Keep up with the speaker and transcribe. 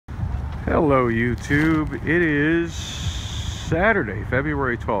Hello YouTube, it is Saturday,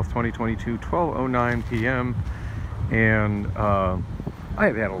 February 12th, 2022, 12:09 p.m. and I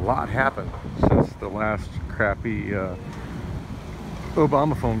have had a lot happen since the last crappy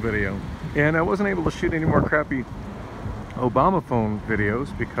Obama phone video, and I wasn't able to shoot any more crappy Obama phone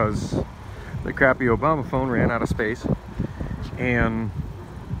videos because the crappy Obama phone ran out of space, and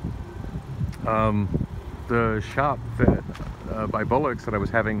the shop that by Bullocks that I was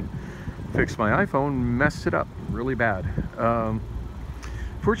having fix my iPhone messed it up really bad.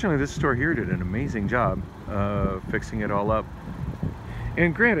 Fortunately, this store here did an amazing job fixing it all up.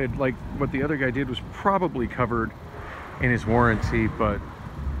 And granted, like, what the other guy did was probably covered in his warranty, but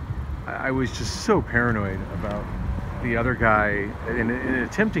I was just so paranoid about the other guy in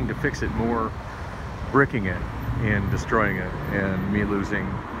attempting to fix it more, bricking it and destroying it, and me losing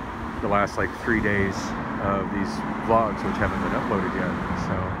the last like 3 days of these vlogs, which haven't been uploaded yet.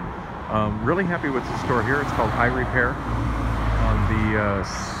 So really happy with the store here. It's called iRepair on the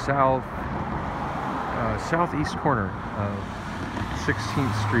southeast corner of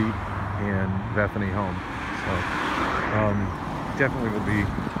 16th Street and Bethany Home. So definitely will be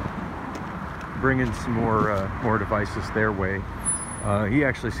bringing some more devices their way. He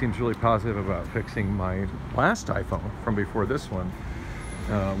actually seems really positive about fixing my last iPhone from before this one,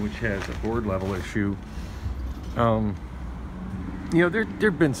 which has a board level issue. You know,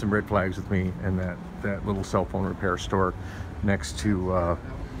 there've been some red flags with me in that little cell phone repair store next to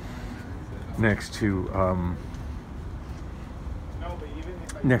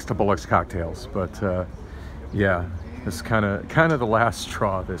Bullocks Cocktails, but yeah, it's kind of the last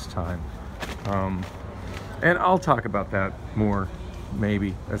straw this time, and I'll talk about that more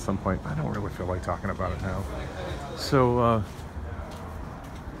maybe at some point. I don't really feel like talking about it now. So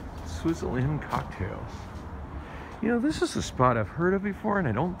Switzerland Cocktails. You know, this is a spot I've heard of before, and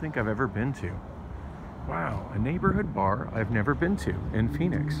I don't think I've ever been to. Wow, a neighborhood bar I've never been to in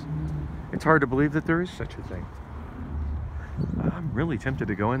Phoenix. It's hard to believe that there is such a thing. I'm really tempted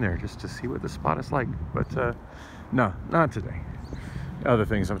to go in there just to see what the spot is like, but no, not today. Other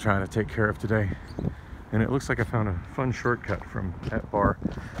things I'm trying to take care of today, and it looks like I found a fun shortcut from that bar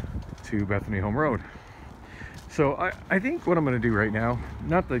to Bethany Home Road. So I think what I'm going to do right now,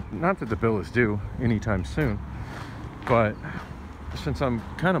 not that the bill is due anytime soon, but since I'm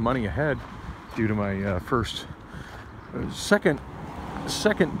kind of money ahead due to my second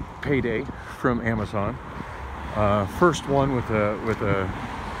payday from Amazon, first one with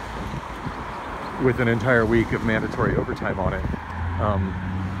an entire week of mandatory overtime on it,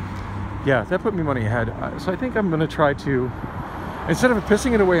 yeah, that put me money ahead. So I think I'm going to try to, instead of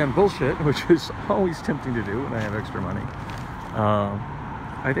pissing it away on bullshit, which is always tempting to do when I have extra money,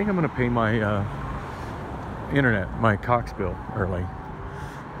 I think I'm going to pay my my Cox bill early,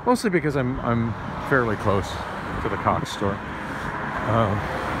 mostly because I'm fairly close to the Cox store.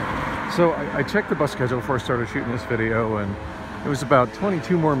 So I checked the bus schedule before I started shooting this video, and it was about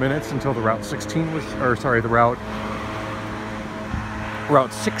 22 more minutes until the Route 16 was, or sorry, the Route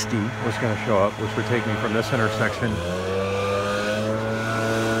 60 was going to show up, which would take me from this intersection.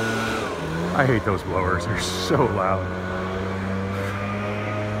 I hate those blowers, they're so loud.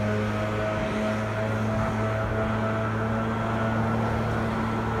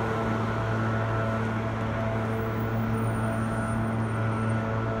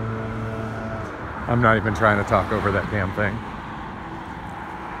 I'm not even trying to talk over that damn thing.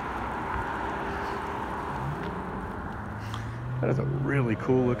 That is a really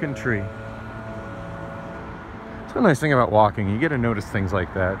cool looking tree. It's a nice thing about walking. You get to notice things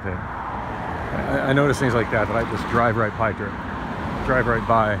like that. I notice things like that I just drive right by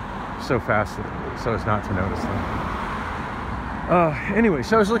so fast so as not to notice them. Anyway,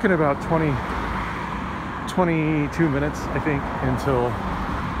 so I was looking at about 22 minutes, I think, until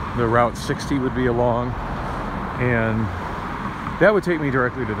the Route 60 would be along, and that would take me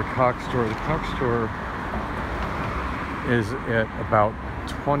directly to the Cox store. The Cox store is at about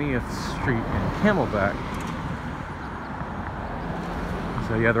 20th Street in Camelback.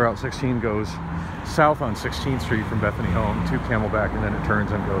 So yeah, the Route 16 goes south on 16th Street from Bethany Home to Camelback, and then it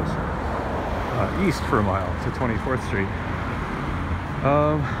turns and goes east for a mile to 24th Street.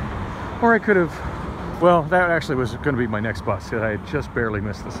 Or I could have, well, that actually was going to be my next bus, because I had just barely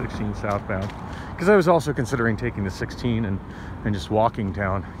missed the 16 southbound, because I was also considering taking the 16 and just walking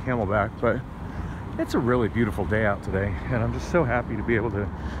down Camelback. But it's a really beautiful day out today, and I'm just so happy to be able to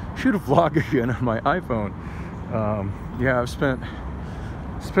shoot a vlog again on my iPhone. Yeah, I've spent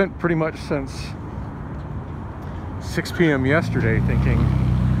pretty much since 6 p.m. yesterday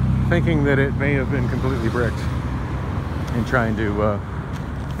thinking that it may have been completely bricked, and trying to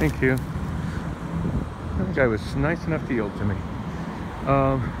thank you, The guy was nice enough to yield to me.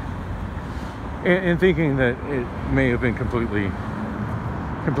 And thinking that it may have been completely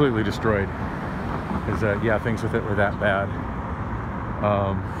destroyed. Because, yeah, things with it were that bad.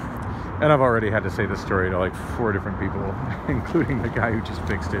 And I've already had to say this story to like 4 different people, including the guy who just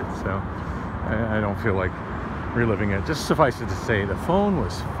fixed it. So I don't feel like reliving it. Just suffice it to say, the phone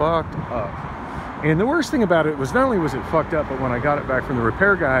was fucked up. And the worst thing about it was not only was it fucked up, but when I got it back from the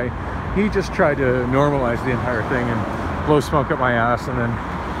repair guy, he just tried to normalize the entire thing and blow smoke up my ass, and then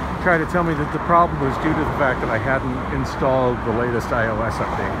try to tell me that the problem was due to the fact that I hadn't installed the latest iOS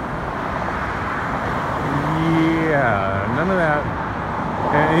update. Yeah, none of that.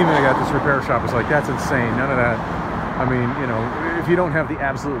 And even I got this repair shop was like, that's insane, none of that. I mean, you know, if you don't have the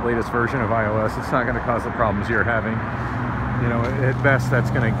absolute latest version of iOS, it's not going to cause the problems you're having. You know, at best,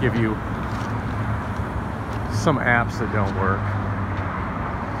 that's going to give you some apps that don't work.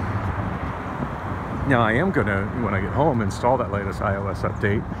 Now, I am going to, when I get home, install that latest iOS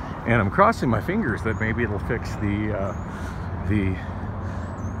update, and I'm crossing my fingers that maybe it'll fix the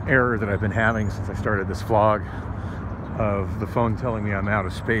error that I've been having since I started this vlog of the phone telling me I'm out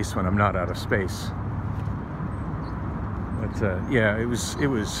of space when I'm not out of space. But yeah, it was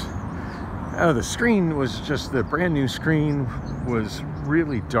the screen was just, the brand new screen was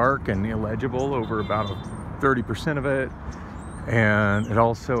really dark and illegible over about 30% of it, and it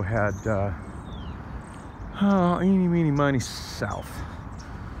also had eeny, meeny, miny, south.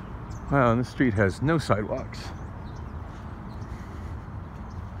 Wow, and this street has no sidewalks.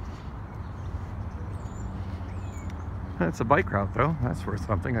 It's a bike route, though. That's worth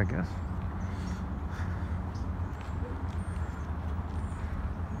something, I guess.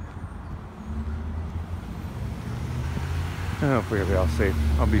 Hopefully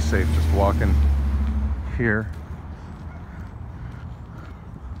I'll be safe just walking here.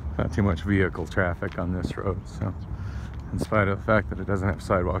 Not too much vehicle traffic on this road, so in spite of the fact that it doesn't have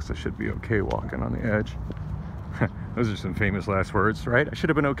sidewalks, I should be okay walking on the edge. Those are some famous last words, right? I should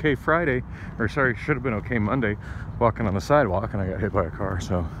have been okay Friday, or sorry, should have been okay Monday, walking on the sidewalk, and I got hit by a car.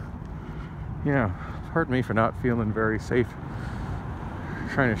 So yeah, pardon me for not feeling very safe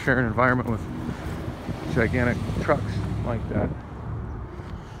trying to share an environment with gigantic trucks like that.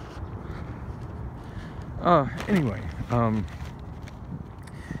 Anyway,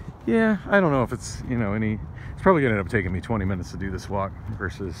 yeah, I don't know if it's, you know, it's probably gonna end up taking me 20 minutes to do this walk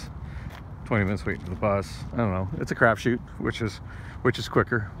versus 20 minutes waiting for the bus. I don't know. It's a crapshoot, which is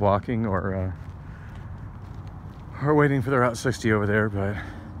quicker, walking or waiting for the Route 60 over there. But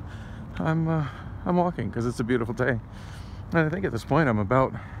I'm walking because it's a beautiful day, and I think at this point I'm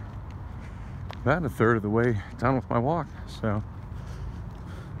about a third of the way done with my walk. So,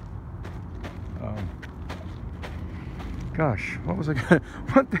 gosh, what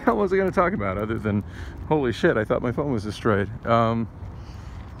the hell was I gonna talk about other than, holy shit, I thought my phone was destroyed.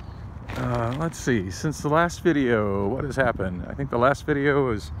 Let's see, since the last video, what has happened? I think the last video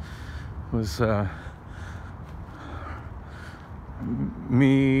was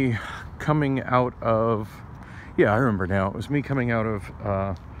me coming out of, yeah, I remember now, it was me coming out of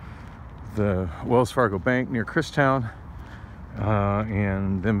the Wells Fargo Bank near Christown,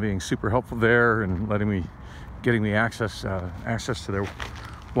 and them being super helpful there and getting me access to their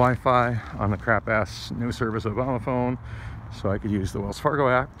Wi-Fi on the crap-ass new service Obama phone, so I could use the Wells Fargo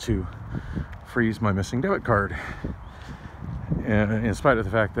app to freeze my missing debit card, and in spite of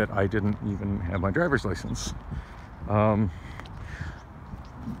the fact that I didn't even have my driver's license.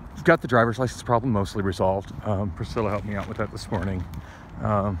 Got the driver's license problem mostly resolved. Priscilla helped me out with that this morning.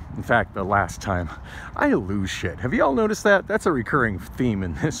 In fact, the last time, I lose shit. Have you all noticed that? That's a recurring theme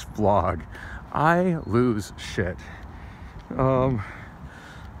in this vlog. I lose shit.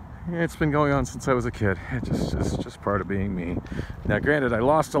 It's been going on since I was a kid. It's just part of being me. Now, granted, I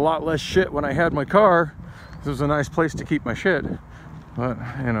lost a lot less shit when I had my car. This was a nice place to keep my shit. But,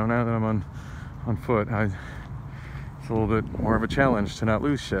 you know, now that I'm on foot, it's a little bit more of a challenge to not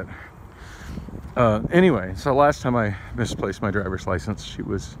lose shit. Anyway, so last time I misplaced my driver's license, she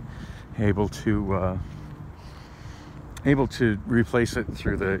was able to replace it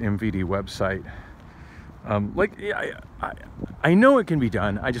through the MVD website. I know it can be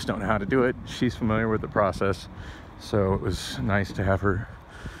done, I just don't know how to do it. She's familiar with the process, so it was nice to have her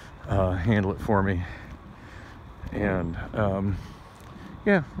handle it for me. And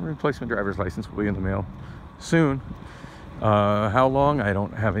yeah, replacement driver's license will be in the mail soon. How long, I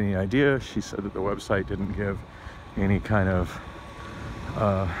don't have any idea. She said that the website didn't give any kind of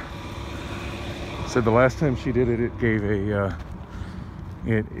said the last time she did it, it gave a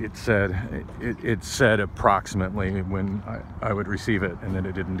it said approximately when I would receive it, and then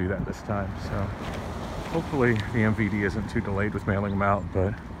it didn't do that this time. So hopefully the MVD isn't too delayed with mailing them out,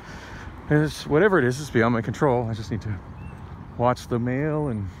 but it's, whatever it is, it's beyond my control. I just need to watch the mail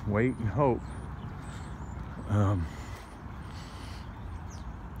and wait and hope.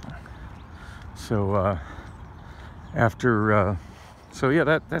 So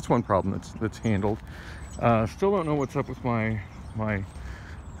yeah, that's one problem that's handled. Still don't know what's up with my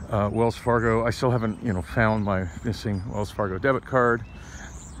Wells Fargo. I still haven't, found my missing Wells Fargo debit card,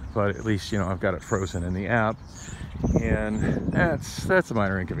 but at least, I've got it frozen in the app, and that's a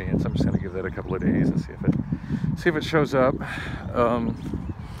minor inconvenience. I'm just going to give that a couple of days and see if it shows up.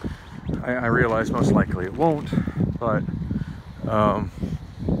 I realize most likely it won't, but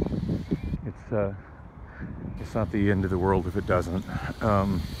it's not the end of the world if it doesn't.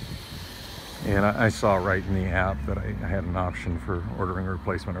 And I saw right in the app that I had an option for ordering a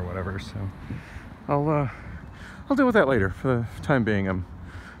replacement or whatever, so I'll deal with that later. For the time being, I'm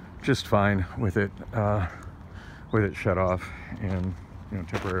just fine with it shut off, and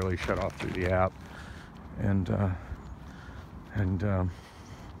temporarily shut off through the app, and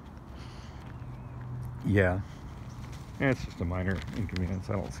yeah, it's just a minor inconvenience.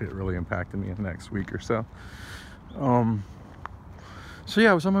 I don't see it really impacting me in the next week or so. So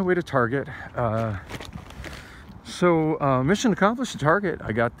yeah, I was on my way to Target. Mission accomplished at Target.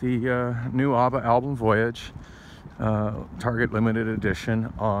 I got the new ABBA album Voyage, Target limited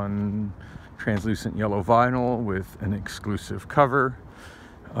edition on translucent yellow vinyl with an exclusive cover.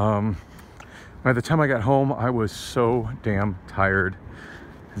 By the time I got home, I was so damn tired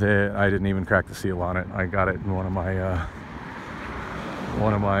that I didn't even crack the seal on it. I got it in one of my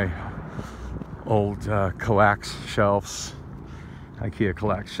old Kallax shelves, IKEA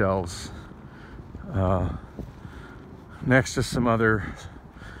Kallax shelves, next to some other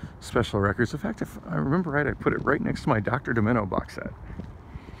special records. In fact, if I remember right, I put it right next to my Dr. Demento box set,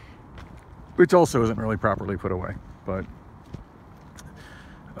 which also isn't really properly put away. But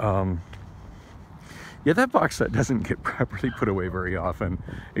yeah, that box set doesn't get properly put away very often.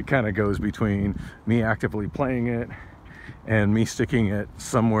 It kind of goes between me actively playing it and me sticking it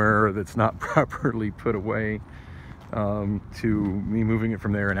somewhere that's not properly put away, to me moving it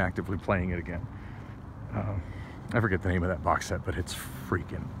from there and actively playing it again. I forget the name of that box set, but it's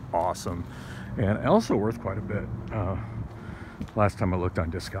freaking awesome, and also worth quite a bit. Last time I looked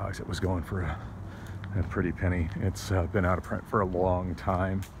on Discogs, it was going for a pretty penny. It's been out of print for a long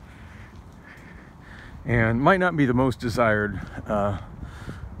time, and might not be the most desired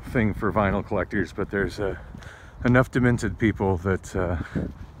thing for vinyl collectors, but there's enough demented people that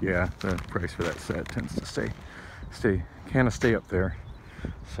yeah, the price for that set tends to stay up there.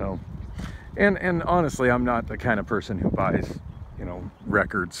 So, and honestly, I'm not the kind of person who buys,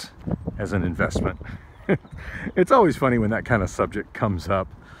 records as an investment. It's always funny when that kind of subject comes up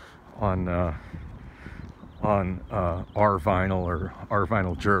on our vinyl or our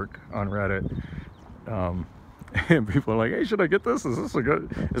vinyl jerk on Reddit. And people are like, hey, should I get this?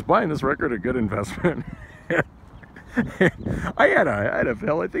 Is buying this record a good investment? I had a I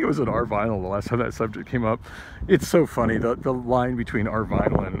think it was an our vinyl the last time that subject came up. It's so funny, the line between our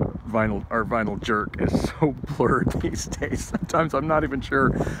vinyl and our vinyl jerk is so blurred these days. Sometimes I'm not even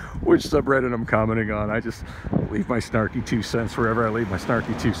sure which subreddit I'm commenting on. I just leave my snarky 2 cents wherever I leave my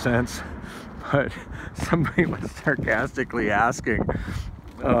snarky 2 cents. But somebody was sarcastically asking,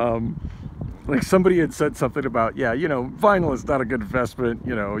 like somebody had said something about, yeah, vinyl is not a good investment.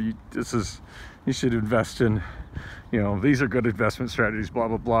 You should invest in, these are good investment strategies, blah,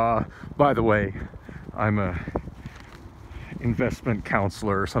 blah, blah. By the way, I'm a investment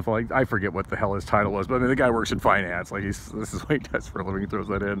counselor or something like that. I forget what the hell his title was, but I mean, the guy works in finance. Like, this is what he does for a living. He throws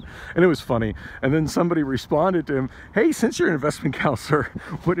that in. And it was funny. And then somebody responded to him, hey, since you're an investment counselor,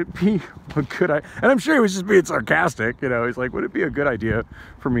 would it be a good idea? And I'm sure he was just being sarcastic. He's like, would it be a good idea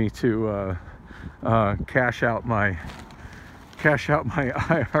for me to cash out my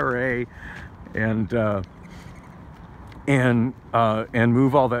IRA and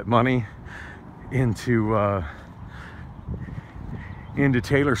move all that money into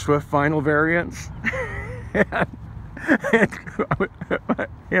Taylor Swift vinyl variants? and a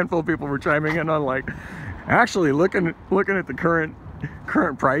handful of people were chiming in on, like, actually looking at the current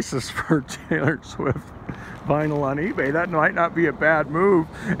prices for Taylor Swift vinyl on eBay, that might not be a bad move.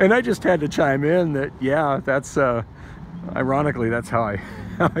 And I just had to chime in that, yeah, that's ironically, that's how I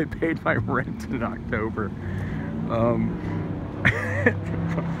paid my rent in October.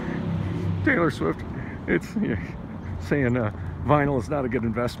 Taylor Swift, it's saying vinyl is not a good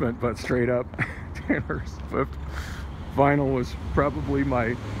investment, but straight up, Taylor Swift vinyl was probably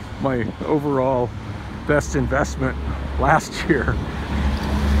my overall best investment last year.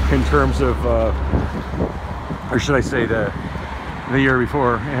 in terms of, or should I say the year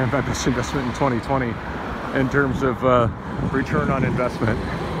before, and my best investment in 2020 in terms of return on investment.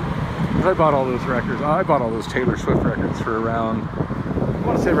 I bought all those records. I bought all those Taylor Swift records for around, I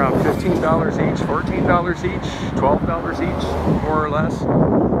want to say around $15 each, $14 each, $12 each, more or less.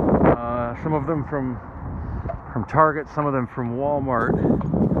 Some of them from Target, some of them from Walmart,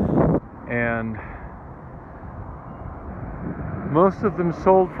 and most of them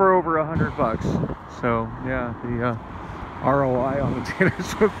sold for over $100. So yeah, the ROI on the Taylor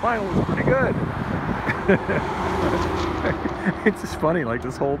Swift vinyl is pretty good. It's just funny, like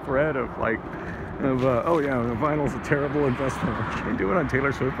this whole thread of oh yeah, the vinyl's a terrible investment. What should I do it on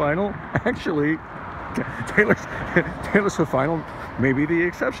Taylor Swift vinyl? Actually, Taylor Swift vinyl may be the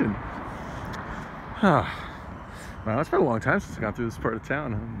exception. Wow, it's been a long time since I got through this part of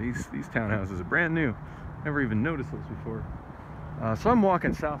town. These townhouses are brand new. Never even noticed those before. So I'm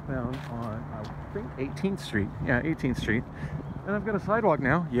walking southbound on, I think, 18th Street. Yeah, 18th Street. And I've got a sidewalk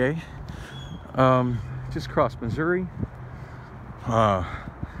now. Yay. Just crossed Missouri.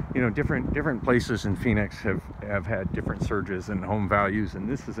 You know, different places in Phoenix have had different surges in home values, and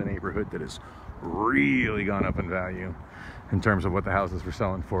this is a neighborhood that has really gone up in value in terms of what the houses were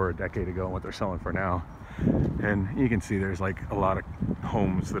selling for a decade ago and what they're selling for now. And you can see there's like a lot of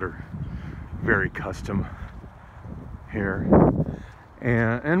homes that are very custom here,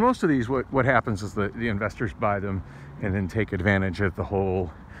 and most of these, what happens is the investors buy them and then take advantage of the whole,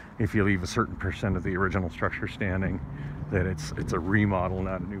 if you leave a certain percent of the original structure standing, that it's a remodel,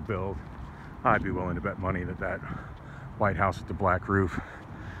 not a new build. I'd be willing to bet money that White House with the black roof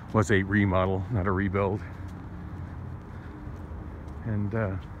was a remodel, not a rebuild. And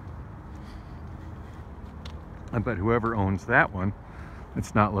I bet whoever owns that one,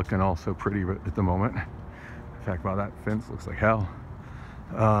 it's not looking all so pretty at the moment. In fact, wow, that fence looks like hell.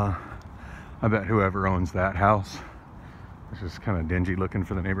 I bet whoever owns that house, which is kind of dingy looking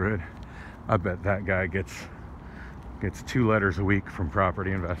for the neighborhood, I bet that guy gets 2 letters a week from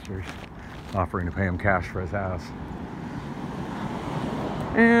property investors offering to pay him cash for his house.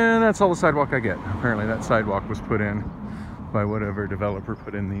 And that's all the sidewalk I get. Apparently that sidewalk was put in by whatever developer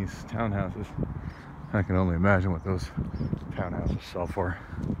put in these townhouses. I can only imagine what those townhouses sell for.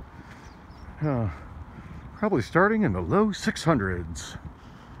 Probably starting in the low 600s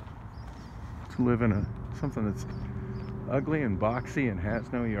to live in something that's ugly and boxy and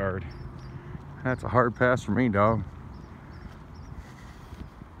has no yard. That's a hard pass for me, dog.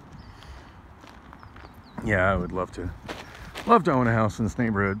 Yeah, I would love to own a house in this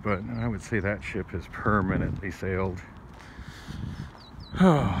neighborhood, but I would say that ship has permanently sailed.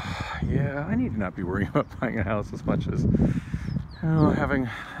 Oh, yeah, I need to not be worrying about buying a house as much as, you know,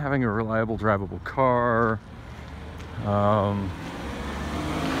 having a reliable, drivable car.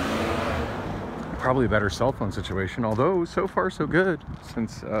 Probably a better cell phone situation, although so far so good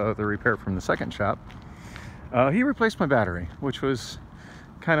since the repair from the second shop. He replaced my battery, which was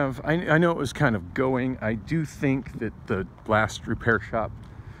kind of, I know it was kind of going. I do think that the last repair shop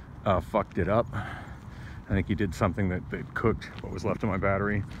fucked it up. I think he did something that cooked what was left of my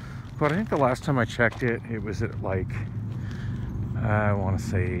battery. But I think the last time I checked it, it was at like, I want to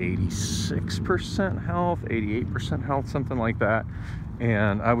say 86% health, 88% health, something like that.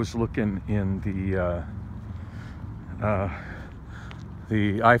 And I was looking in the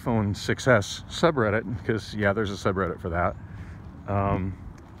iPhone 6S subreddit, because yeah, there's a subreddit for that.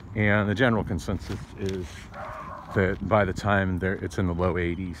 And the general consensus is that by the time it's in the low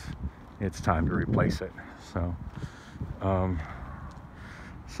 80s, it's time to replace it. So,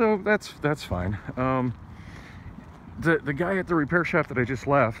 so that's fine. The guy at the repair shop that I just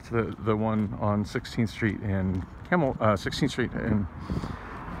left, the one on 16th Street in 16th Street in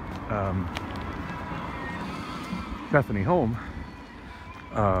Bethany Home,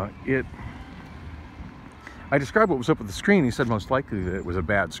 I described what was up with the screen. He said most likely that it was a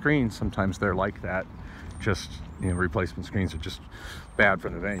bad screen. Sometimes they're like that. Just, you know, replacement screens are just bad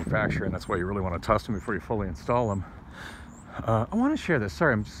from the manufacturer, and that's why you really want to test them before you fully install them. I want to share this.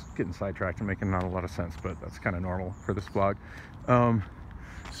 Sorry, I'm just getting sidetracked and making not a lot of sense, but that's kind of normal for this blog.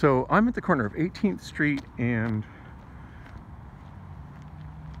 So I'm at the corner of 18th Street and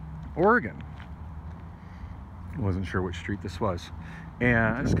Oregon. I wasn't sure which street this was.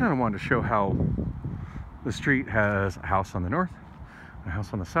 And I just kind of wanted to show how the street has a house on the north, a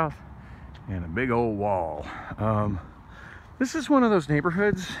house on the south, and a big old wall. This is one of those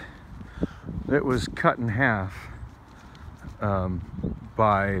neighborhoods that was cut in half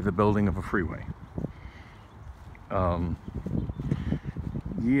by the building of a freeway.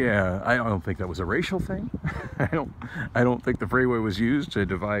 Yeah, I don't think that was a racial thing. I don't think the freeway was used to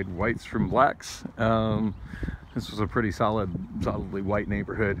divide whites from blacks. This was a pretty solidly white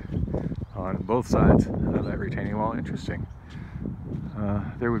neighborhood on both sides of that retaining wall. Interesting.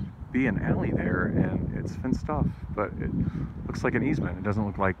 There would be an alley there, and it's fenced off, but it looks like an easement. It doesn't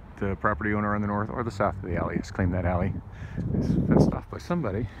look like the property owner on the north or the south of the alley has claimed that alley. It's fenced off by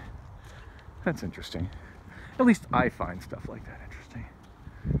somebody. That's interesting. At least I find stuff like that interesting.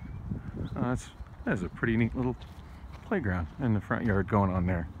 That's a pretty neat little playground in the front yard going on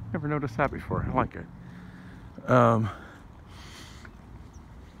there. Never noticed that before. I like it.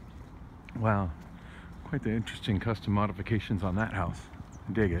 Wow, quite the interesting custom modifications on that house.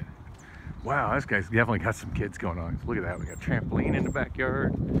 I dig it. Wow, this guy's definitely got some kids going on. Look at that. We got a trampoline in the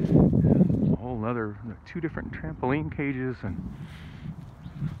backyard. A whole other 2 different trampoline cages and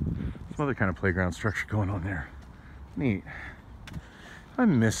some other kind of playground structure going on there. Neat. I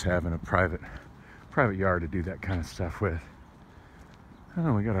miss having a private yard to do that kind of stuff with.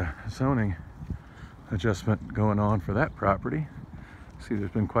 Oh, we got a zoning adjustment going on for that property. See,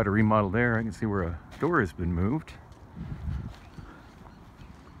 there's been quite a remodel there. I can see where a door has been moved.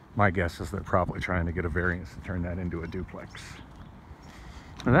 My guess is they're probably trying to get a variance to turn that into a duplex.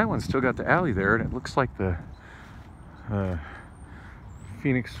 And that one's still got the alley there, and it looks like the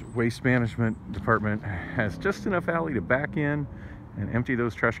Phoenix Waste Management Department has just enough alley to back in and empty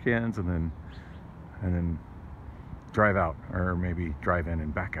those trash cans and then drive out, or maybe drive in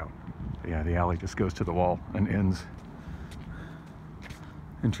and back out. Yeah, the alley just goes to the wall and ends.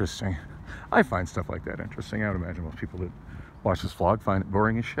 Interesting. I find stuff like that interesting. I would imagine most people that watch this vlog find it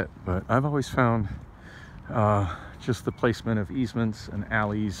boring as shit, but I've always found just the placement of easements and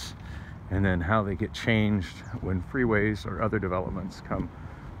alleys, and then how they get changed when freeways or other developments come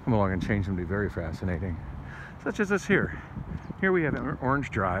along and change them, to be very fascinating. Such as this here. Here we have Orange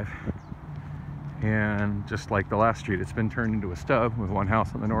Drive, and just like the last street, it's been turned into a stub with one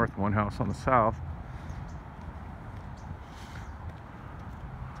house on the north, one house on the south.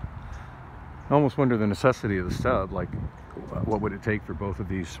 I almost wonder the necessity of the stub. Like, what would it take for both of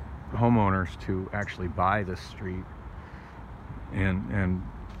these homeowners to actually buy this street and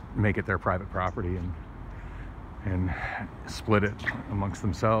make it their private property and split it amongst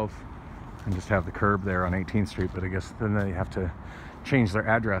themselves and just have the curb there on 18th Street? But I guess then they have to change their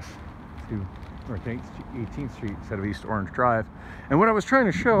address to North 18th Street instead of East Orange Drive. And what I was trying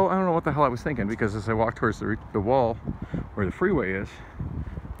to show, I don't know what the hell I was thinking, because as I walked towards the wall where the freeway is,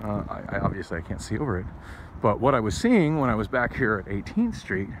 I obviously I can't see over it, but what I was seeing when I was back here at 18th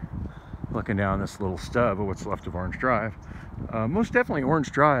Street, looking down this little stub of what's left of Orange Drive, most definitely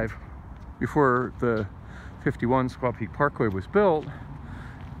Orange Drive, before the 51 Squaw Peak Parkway was built,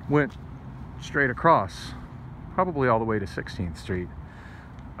 went straight across, probably all the way to 16th Street,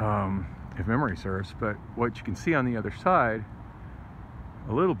 if memory serves. But what you can see on the other side,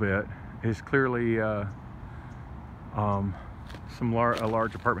 a little bit, is clearly a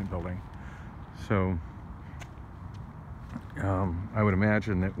large apartment building. So I would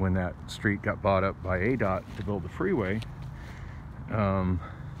imagine that when that street got bought up by ADOT to build the freeway,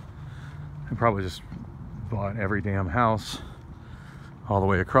 they probably just bought every damn house all the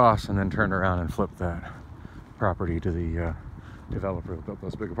way across and then turned around and flipped that property to the developer who built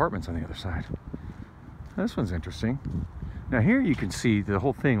those big apartments on the other side. This one's interesting. Now here you can see the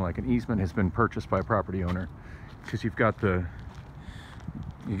whole thing like an easement has been purchased by a property owner, because you got the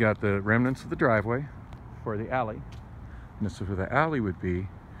remnants of the driveway for the alley, and this is where the alley would be.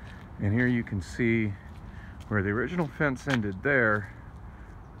 And here you can see where the original fence ended there,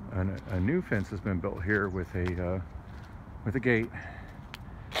 and a new fence has been built here with a gate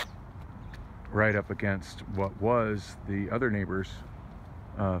right up against what was the other neighbor's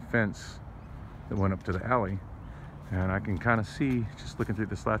fence that went up to the alley. And I can kind of see, just looking through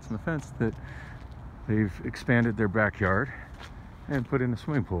the slats in the fence, that they've expanded their backyard and put in a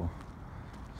swimming pool.